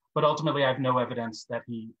that. But ultimately, I have no evidence that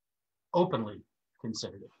he openly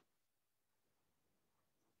considered it.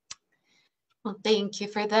 Well, thank you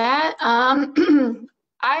for that.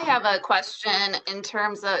 I have a question in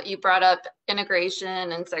terms of, you brought up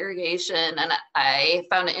integration and segregation, and I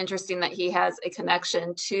found it interesting that he has a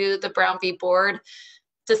connection to the Brown v. Board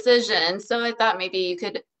decision. So I thought maybe you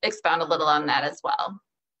could expound a little on that as well.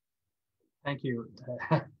 Thank you.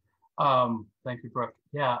 Thank you, Brooke.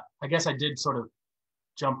 Yeah, I guess I did sort of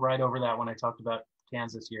jump right over that when I talked about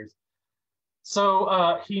Kansas years.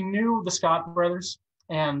 So he knew the Scott brothers,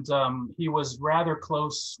 and he was rather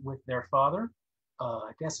close with their father.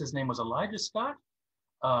 I guess his name was Elijah Scott.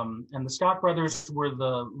 And the Scott brothers were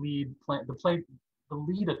the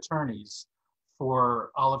lead attorneys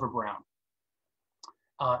for Oliver Brown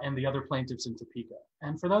and the other plaintiffs in Topeka.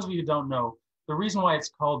 And for those of you who don't know, the reason why it's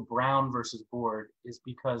called Brown versus Board is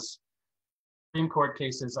because Supreme Court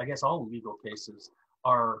cases, I guess all legal cases,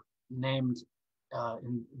 are named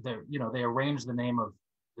they arrange the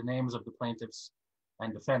names of the plaintiffs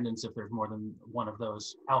and defendants, if there's more than one of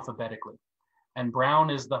those, alphabetically. And Brown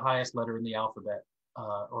is the highest letter in the alphabet,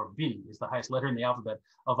 or B is the highest letter in the alphabet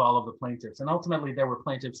of all of the plaintiffs. And ultimately, there were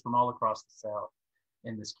plaintiffs from all across the South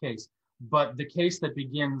in this case. But the case that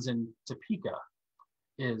begins in Topeka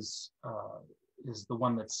is is the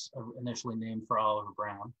one that's initially named for Oliver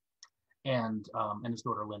Brown, and his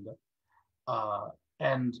daughter Linda.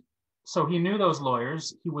 And so he knew those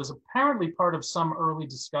lawyers. He was apparently part of some early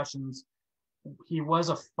discussions. He was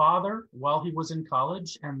a father while he was in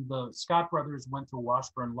college, and the Scott brothers went to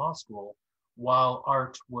Washburn Law School while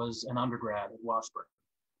Art was an undergrad at Washburn.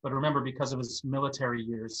 But remember, because of his military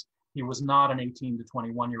years, he was not an 18 to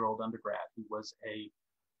 21-year-old undergrad. He was a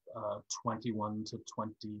 21 to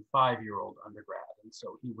 25-year-old undergrad. And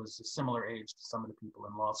so he was a similar age to some of the people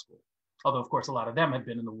in law school. Although, of course, a lot of them had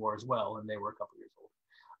been in the war as well, and they were a couple years old.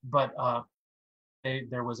 But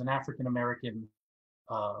there was an African-American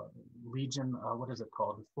Legion, what is it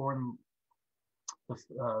called?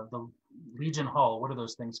 The Legion Hall, what are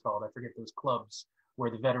those things called? I forget, those clubs where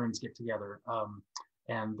the veterans get together.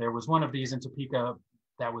 And there was one of these in Topeka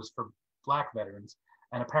that was for Black veterans.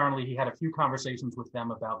 And apparently he had a few conversations with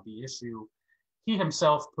them about the issue. He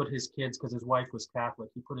himself put his kids, because his wife was Catholic,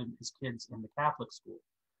 he put his kids in the Catholic school,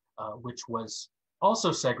 which was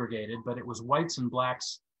also segregated, but it was whites and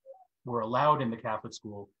Blacks were allowed in the Catholic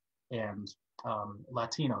school, and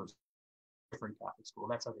Latinos, different Catholic school.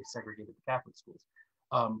 That's how they segregated the Catholic schools.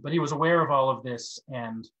 But he was aware of all of this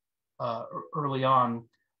and early on,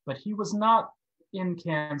 but he was not in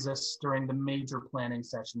Kansas during the major planning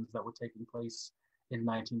sessions that were taking place in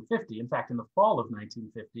 1950. In fact, in the fall of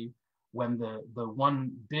 1950, when the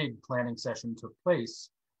one big planning session took place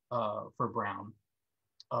for Brown,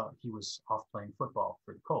 he was off playing football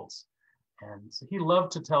for the Colts. And so he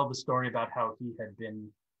loved to tell the story about how he had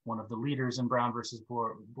been one of the leaders in Brown versus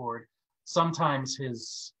Board. Sometimes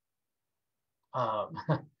his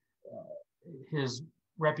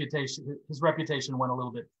reputation went a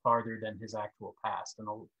little bit farther than his actual past. And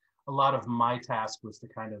a lot of my task was to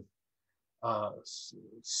kind of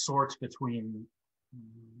sort between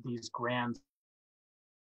these grand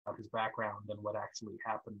of his background and what actually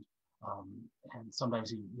happened. And sometimes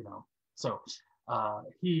he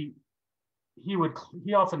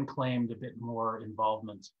often claimed a bit more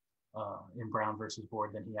involvement in Brown versus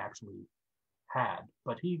Board than he actually had,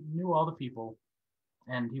 but he knew all the people,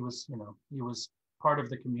 and he was part of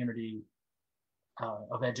the community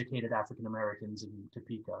of educated African Americans in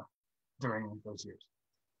Topeka during those years.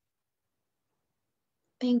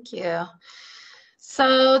 Thank you.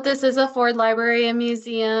 So this is a Ford Library and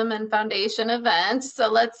Museum and Foundation event. So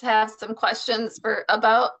let's have some questions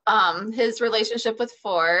about his relationship with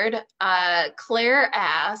Ford. Claire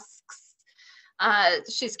asks,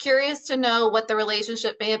 she's curious to know what the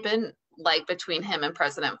relationship may have been like between him and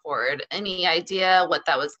President Ford. Any idea what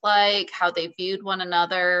that was like, how they viewed one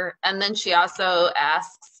another? And then she also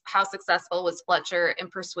asks, how successful was Fletcher in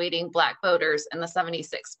persuading Black voters in the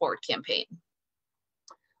 '76 Ford campaign?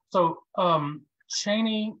 So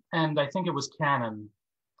Cheney and I think it was Cannon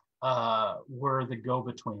were the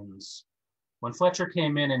go-betweens. When Fletcher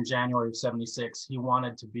came in January of '76, he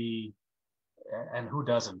wanted to be, and who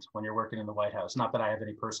doesn't when you're working in the White House? Not that I have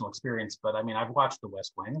any personal experience, but I mean, I've watched The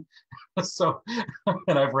West Wing, so,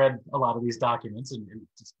 and I've read a lot of these documents and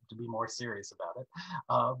just to be more serious about it.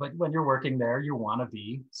 But when you're working there, you want to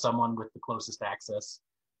be someone with the closest access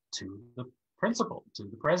to the principal, to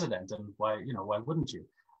the president, and why wouldn't you?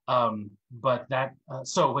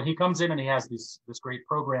 So when he comes in and he has this great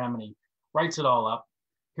program and he writes it all up,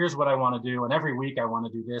 here's what I want to do, and every week I want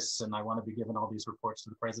to do this, and I want to be giving all these reports to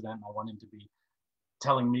the president, and I want him to be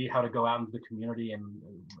telling me how to go out into the community and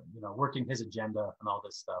working his agenda and all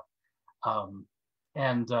this stuff.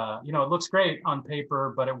 It looks great on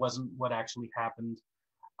paper, but it wasn't what actually happened.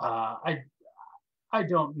 I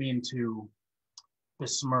don't mean to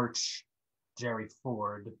besmirch Jerry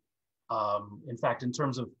Ford. In fact, in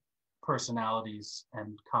terms of personalities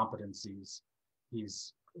and competencies,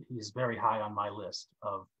 he's very high on my list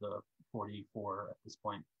of the 44 at this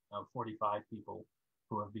point, 45 people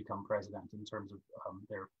who have become president in terms of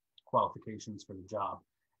their qualifications for the job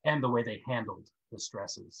and the way they handled the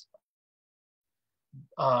stresses.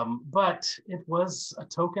 But it was a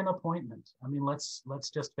token appointment. I mean, let's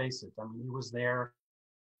just face it. I mean, he was there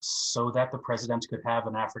so that the president could have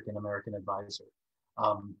an African-American advisor.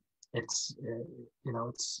 It's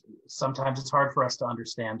sometimes it's hard for us to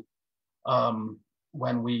understand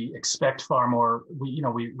when we expect far more. We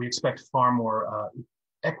expect far more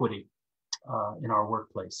equity in our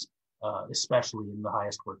workplace, especially in the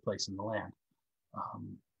highest workplace in the land.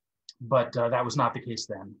 But that was not the case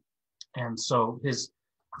then, and so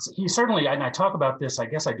he certainly. And I talk about this. I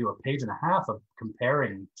guess I do a page and a half of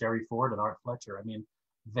comparing Jerry Ford and Art Fletcher. I mean,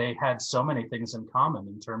 they had so many things in common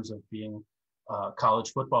in terms of being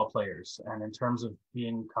college football players and in terms of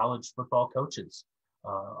being college football coaches.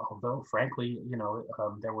 Although, frankly,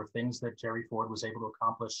 there were things that Jerry Ford was able to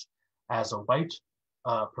accomplish as a white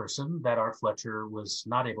person that Art Fletcher was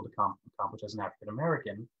not able to accomplish as an African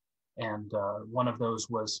American, and one of those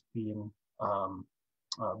was being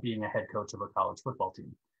a head coach of a college football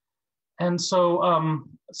team. And so,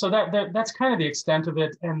 that's kind of the extent of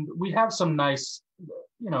it. And we have some nice,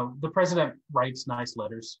 the president writes nice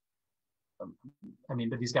letters. I mean,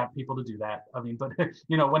 but he's got people to do that. I mean, but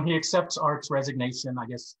when he accepts Art's resignation, I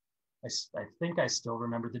guess I think I still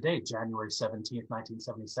remember the date, January 17th,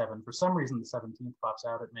 1977. For some reason, the 17th pops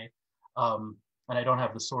out at me, and I don't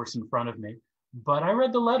have the source in front of me. But I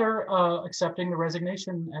read the letter accepting the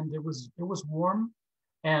resignation, and it was warm,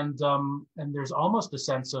 and there's almost a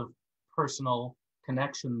sense of personal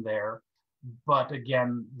connection there. But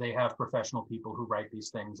again, they have professional people who write these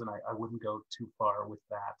things, and I wouldn't go too far with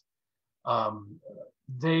that.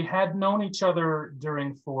 They had known each other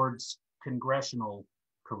during Ford's congressional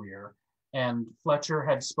career, and Fletcher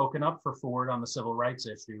had spoken up for Ford on the civil rights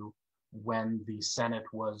issue when the Senate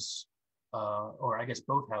was, or I guess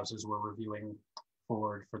both houses were reviewing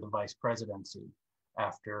Ford for the vice presidency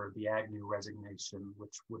after the Agnew resignation,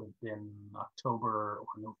 which would have been October or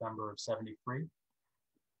November of '73.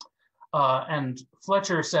 And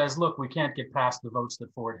Fletcher says, look, we can't get past the votes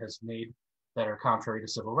that Ford has made that are contrary to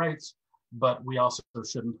civil rights, but we also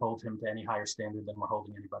shouldn't hold him to any higher standard than we're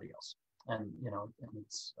holding anybody else. And,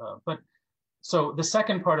 but so the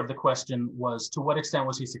second part of the question was, to what extent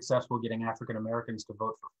was he successful getting African Americans to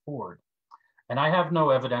vote for Ford? And I have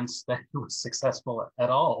no evidence that he was successful at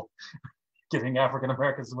all getting African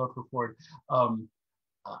Americans to vote for Ford.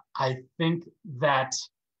 I think that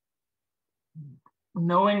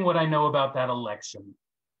knowing what I know about that election,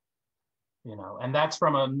 and that's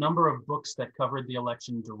from a number of books that covered the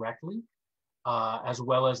election directly, as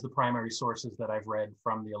well as the primary sources that I've read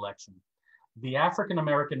from the election. The African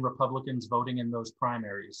American Republicans voting in those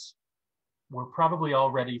primaries were probably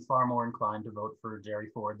already far more inclined to vote for Jerry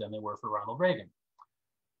Ford than they were for Ronald Reagan.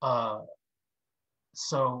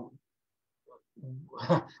 So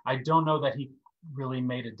I don't know that he really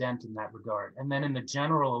made a dent in that regard. And then in the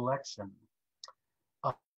general election,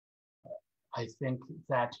 I think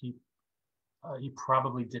that he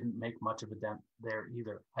probably didn't make much of a dent there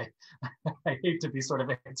either. I hate to be sort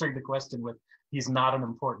of answering the question with he's not an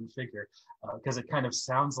important figure, because it kind of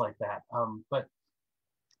sounds like that. But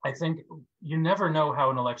I think you never know how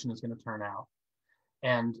an election is going to turn out.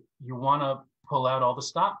 And you want to pull out all the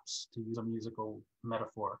stops, to use a musical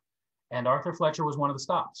metaphor. And Arthur Fletcher was one of the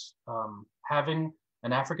stops. Having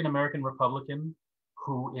an African-American Republican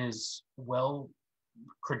who is well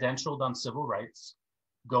credentialed on civil rights,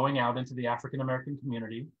 going out into the African-American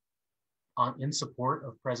community in support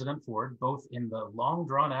of President Ford, both in the long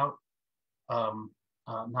drawn out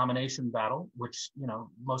nomination battle, which,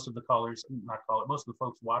 most of the most of the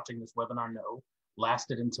folks watching this webinar know,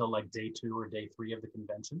 lasted until like day 2 or day 3 of the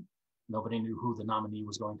convention. Nobody knew who the nominee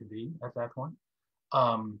was going to be at that point.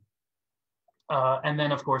 And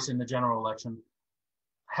then, of course, in the general election,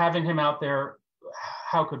 having him out there,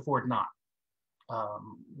 how could Ford not?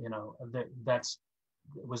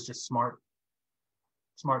 It was just smart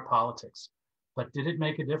politics. But did it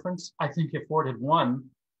make a difference? I think if Ford had won,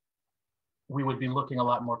 we would be looking a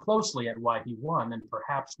lot more closely at why he won, and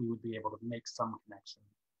perhaps we would be able to make some connection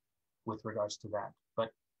with regards to that.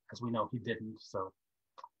 But as we know, he didn't. So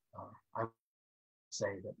I would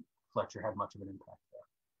say that Fletcher had much of an impact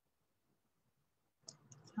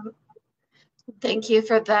there. Thank you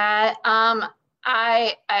for that.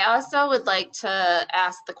 I also would like to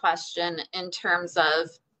ask the question in terms of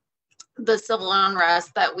the civil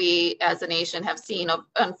unrest that we as a nation have seen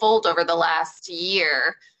unfold over the last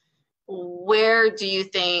year. Where do you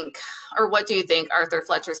think, or what do you think Arthur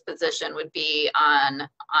Fletcher's position would be on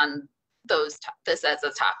this as a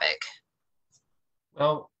topic?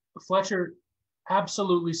 Well, Fletcher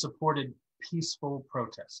absolutely supported peaceful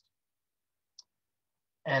protest.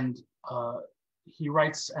 And he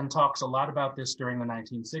writes and talks a lot about this during the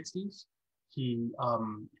 1960s. He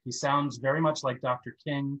sounds very much like Dr.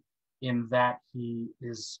 King in that he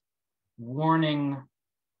is warning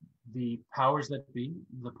the powers that be,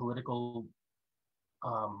 the political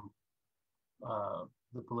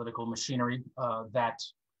machinery, that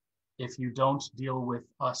if you don't deal with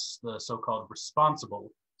us, the so-called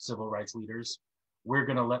responsible civil rights leaders, we're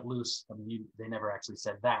going to let loose. I mean, they never actually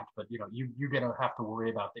said that, but you're going to have to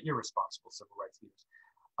worry about the irresponsible civil rights leaders.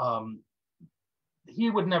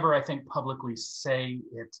 He would never, I think, publicly say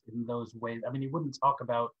it in those ways. I mean, he wouldn't talk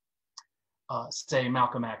about, say,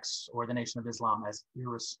 Malcolm X or the Nation of Islam as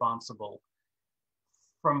irresponsible.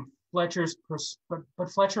 From Fletcher's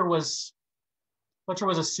but Fletcher was Fletcher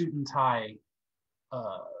was a suit and tie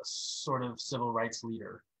sort of civil rights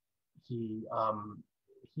leader. He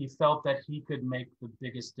felt that he could make the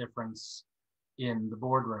biggest difference in the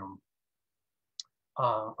boardroom,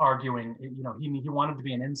 arguing, he wanted to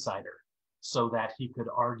be an insider so that he could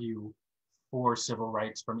argue for civil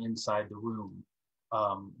rights from inside the room.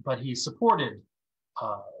 But he supported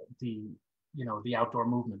the outdoor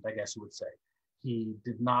movement, I guess you would say. He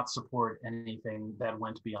did not support anything that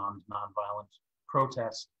went beyond nonviolent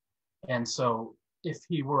protest. And so if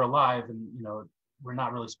he were alive, and we're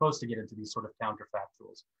not really supposed to get into these sort of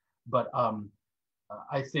counterfactuals, but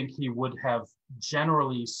I think he would have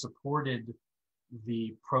generally supported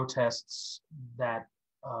the protests that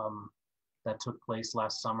took place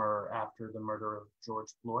last summer after the murder of George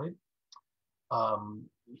Floyd.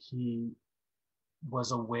 He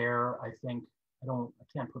was aware, I think, I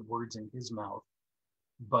can't put words in his mouth,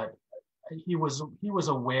 but he was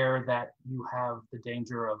aware that you have the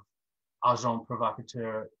danger of agent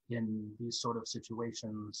provocateur in these sort of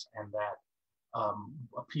situations, and that a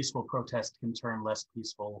peaceful protest can turn less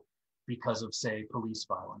peaceful because of, say, police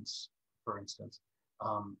violence, for instance.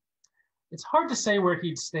 It's hard to say where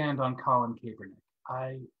he'd stand on Colin Kaepernick.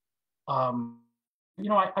 I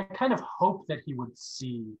kind of hope that he would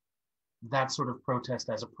see that sort of protest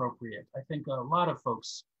as appropriate. I think a lot of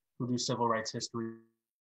folks who do civil rights history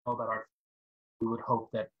know about Art. We would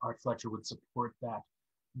hope that Art Fletcher would support that.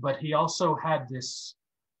 But he also had this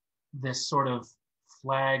sort of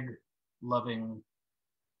flag-loving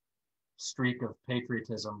streak of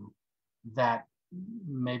patriotism that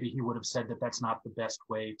maybe he would have said that that's not the best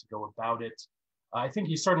way to go about it. I think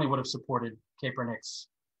he certainly would have supported Kaepernick's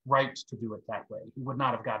right to do it that way. He would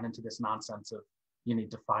not have gotten into this nonsense of, you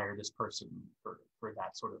need to fire this person for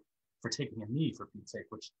that sort of, for taking a knee, for Pete's sake,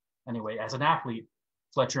 which anyway, as an athlete,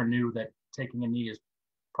 Fletcher knew that taking a knee is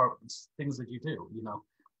part of things that you do.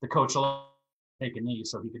 The coach will take a knee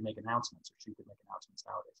so he could make announcements, or she could make announcements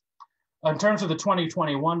nowadays. In terms of the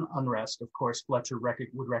 2021 unrest, of course, Fletcher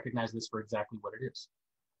would recognize this for exactly what it is.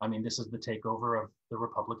 I mean, this is the takeover of the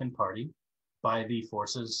Republican Party by the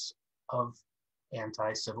forces of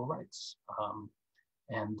anti-civil rights.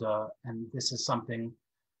 And this is something,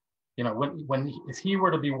 if he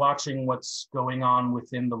were to be watching what's going on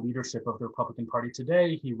within the leadership of the Republican Party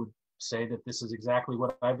today, he would say that this is exactly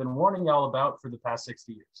what I've been warning y'all about for the past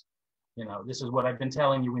 60 years. This is what I've been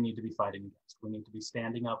telling you we need to be fighting against. We need to be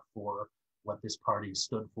standing up for what this party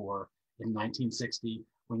stood for in 1960.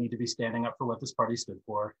 We need to be standing up for what this party stood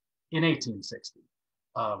for in 1860,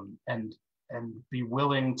 and be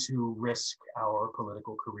willing to risk our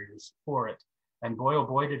political careers for it. And boy, oh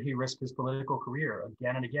boy, did he risk his political career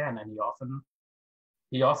again and again. And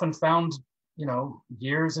he often found,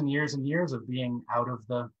 years and years and years of being out of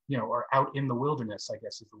the, or out in the wilderness, I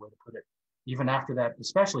guess is the way to put it. Even after that,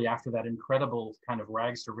 especially after that incredible kind of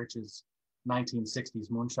rags to riches 1960s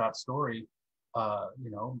moonshot story,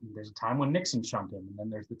 there's a time when Nixon shunned him, and then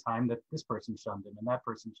there's the time that this person shunned him and that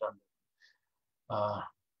person shunned him.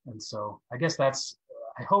 And so I guess I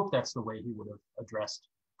hope that's the way he would have addressed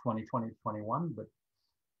 2020-21, but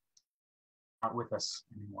not with us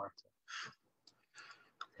anymore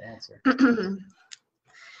to answer.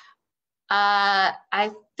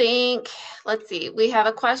 I think, let's see, we have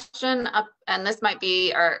a question up, and this might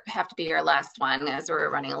be have to be our last one, as we're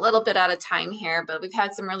running a little bit out of time here, but we've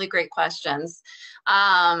had some really great questions.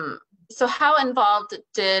 So how involved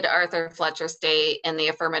did Arthur Fletcher stay in the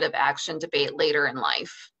affirmative action debate later in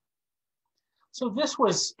life? So this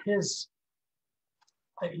was his,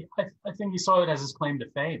 I think he saw it as his claim to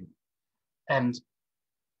fame. And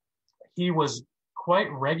he was quite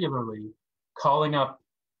regularly calling up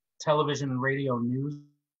television and radio news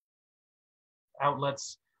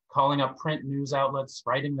outlets, calling up print news outlets,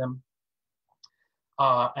 writing them,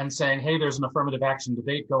 and saying, hey, there's an affirmative action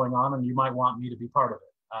debate going on and you might want me to be part of it.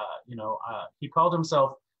 He called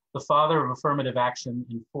himself the father of affirmative action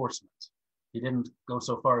enforcement. He didn't go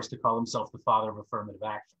so far as to call himself the father of affirmative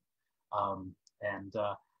action.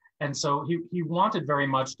 And so he wanted very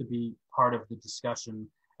much to be part of the discussion.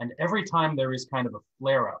 And every time there is kind of a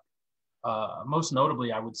flare-up, most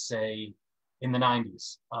notably, I would say, in the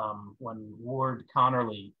 90s, when Ward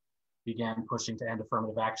Connerly began pushing to end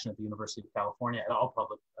affirmative action at the University of California, at all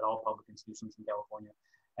public institutions in California.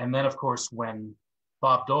 And then, of course, when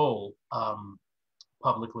Bob Dole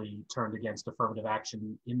publicly turned against affirmative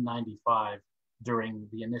action in 95 during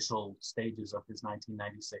the initial stages of his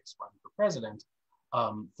 1996 run for president,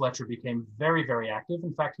 Fletcher became very, very active.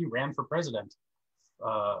 In fact, he ran for president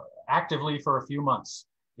actively for a few months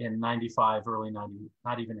in 95, early 90,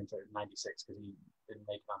 not even into 96, because he didn't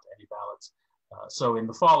make it onto any ballots. So in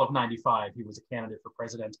the fall of '95, he was a candidate for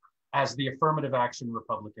president as the affirmative action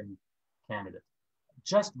Republican candidate.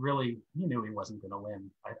 Just really, he knew he wasn't going to win.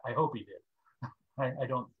 I hope he did. I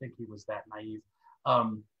don't think he was that naive.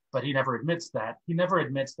 But he never admits that. He never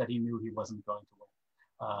admits that he knew he wasn't going to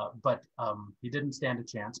win. But he didn't stand a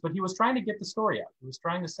chance. But he was trying to get the story out. He was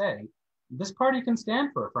trying to say, this party can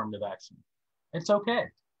stand for affirmative action. It's okay.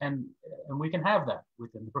 And we can have that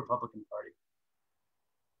within the Republican Party.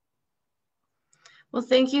 Well,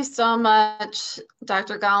 thank you so much,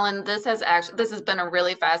 Dr. Golland. This has been a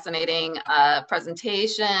really fascinating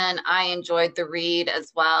presentation. I enjoyed the read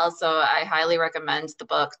as well, so I highly recommend the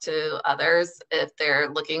book to others if they're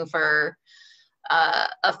looking for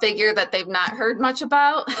a figure that they've not heard much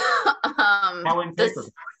about.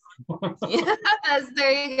 Yes,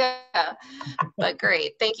 there you go. But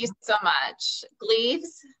great, thank you so much.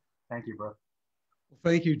 Gleaves? Thank you, Brooke.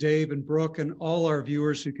 Thank you, Dave and Brooke, and all our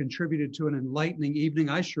viewers who contributed to an enlightening evening.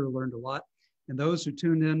 I sure learned a lot. And those who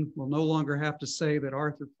tuned in will no longer have to say that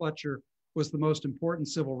Arthur Fletcher was the most important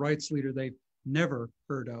civil rights leader they've never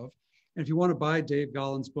heard of. And if you want to buy Dave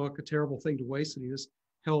Golland's book, A Terrible Thing to Waste, that he just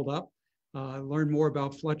held up, learn more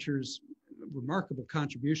about Fletcher's remarkable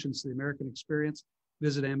contributions to the American experience,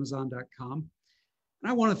 visit Amazon.com. And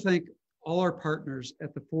I want to thank all our partners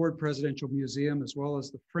at the Ford Presidential Museum, as well as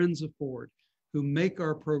the Friends of Ford, who make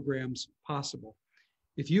our programs possible.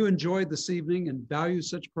 If you enjoyed this evening and value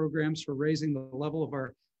such programs for raising the level of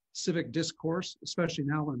our civic discourse, especially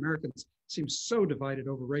now when Americans seem so divided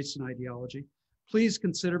over race and ideology, please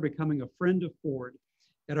consider becoming a friend of Ford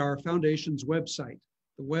at our foundation's website.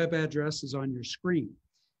 The web address is on your screen.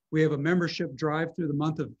 We have a membership drive through the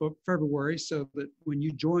month of February so that when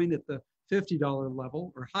you join at the $50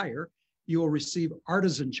 level or higher, you will receive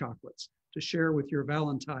artisan chocolates to share with your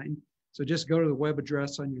Valentine. So just go to the web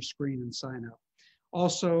address on your screen and sign up.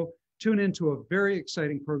 Also, tune into a very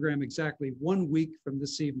exciting program exactly 1 week from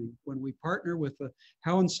this evening when we partner with the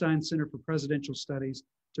Hauenstein Center for Presidential Studies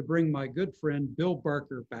to bring my good friend Bill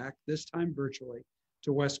Barker back, this time virtually,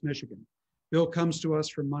 to West Michigan. Bill comes to us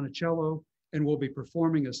from Monticello and will be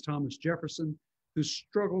performing as Thomas Jefferson, who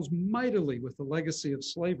struggles mightily with the legacy of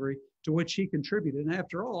slavery to which he contributed. And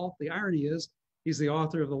after all, the irony is he's the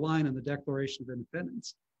author of the line in the Declaration of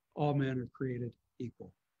Independence, all men are created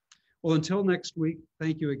equal. Well, until next week,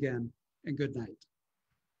 thank you again and good night.